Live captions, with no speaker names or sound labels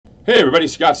Hey everybody,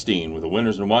 Scott Steen with the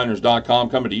winnersandwhiners.com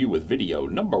coming to you with video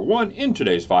number 1 in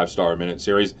today's 5-star minute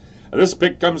series. This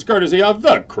pick comes courtesy of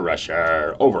the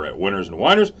Crusher over at Winners and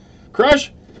Whiners.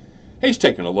 Crush, he's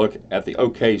taking a look at the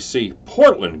OKC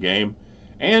Portland game,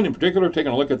 and in particular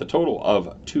taking a look at the total of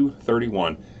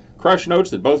 231. Crush notes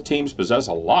that both teams possess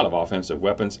a lot of offensive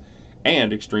weapons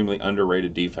and extremely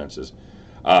underrated defenses.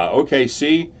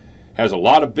 OKC has a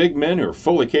lot of big men who are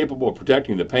fully capable of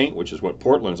protecting the paint, which is what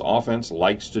Portland's offense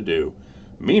likes to do.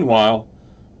 Meanwhile,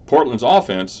 Portland's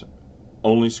offense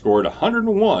only scored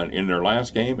 101 in their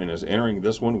last game and is entering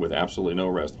this one with absolutely no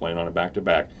rest, playing on a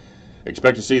back-to-back.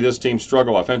 Expect to see this team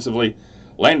struggle offensively,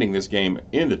 landing this game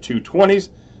in the 220s.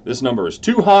 This number is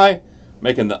too high,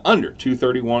 making the under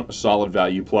 231 a solid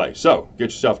value play. So get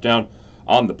yourself down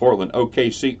on the Portland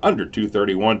OKC under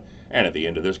 231, and at the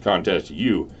end of this contest,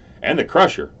 you and the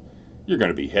Crusher, you're going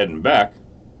to be heading back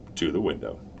to the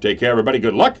window. Take care, everybody.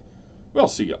 Good luck. We'll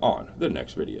see you on the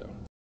next video.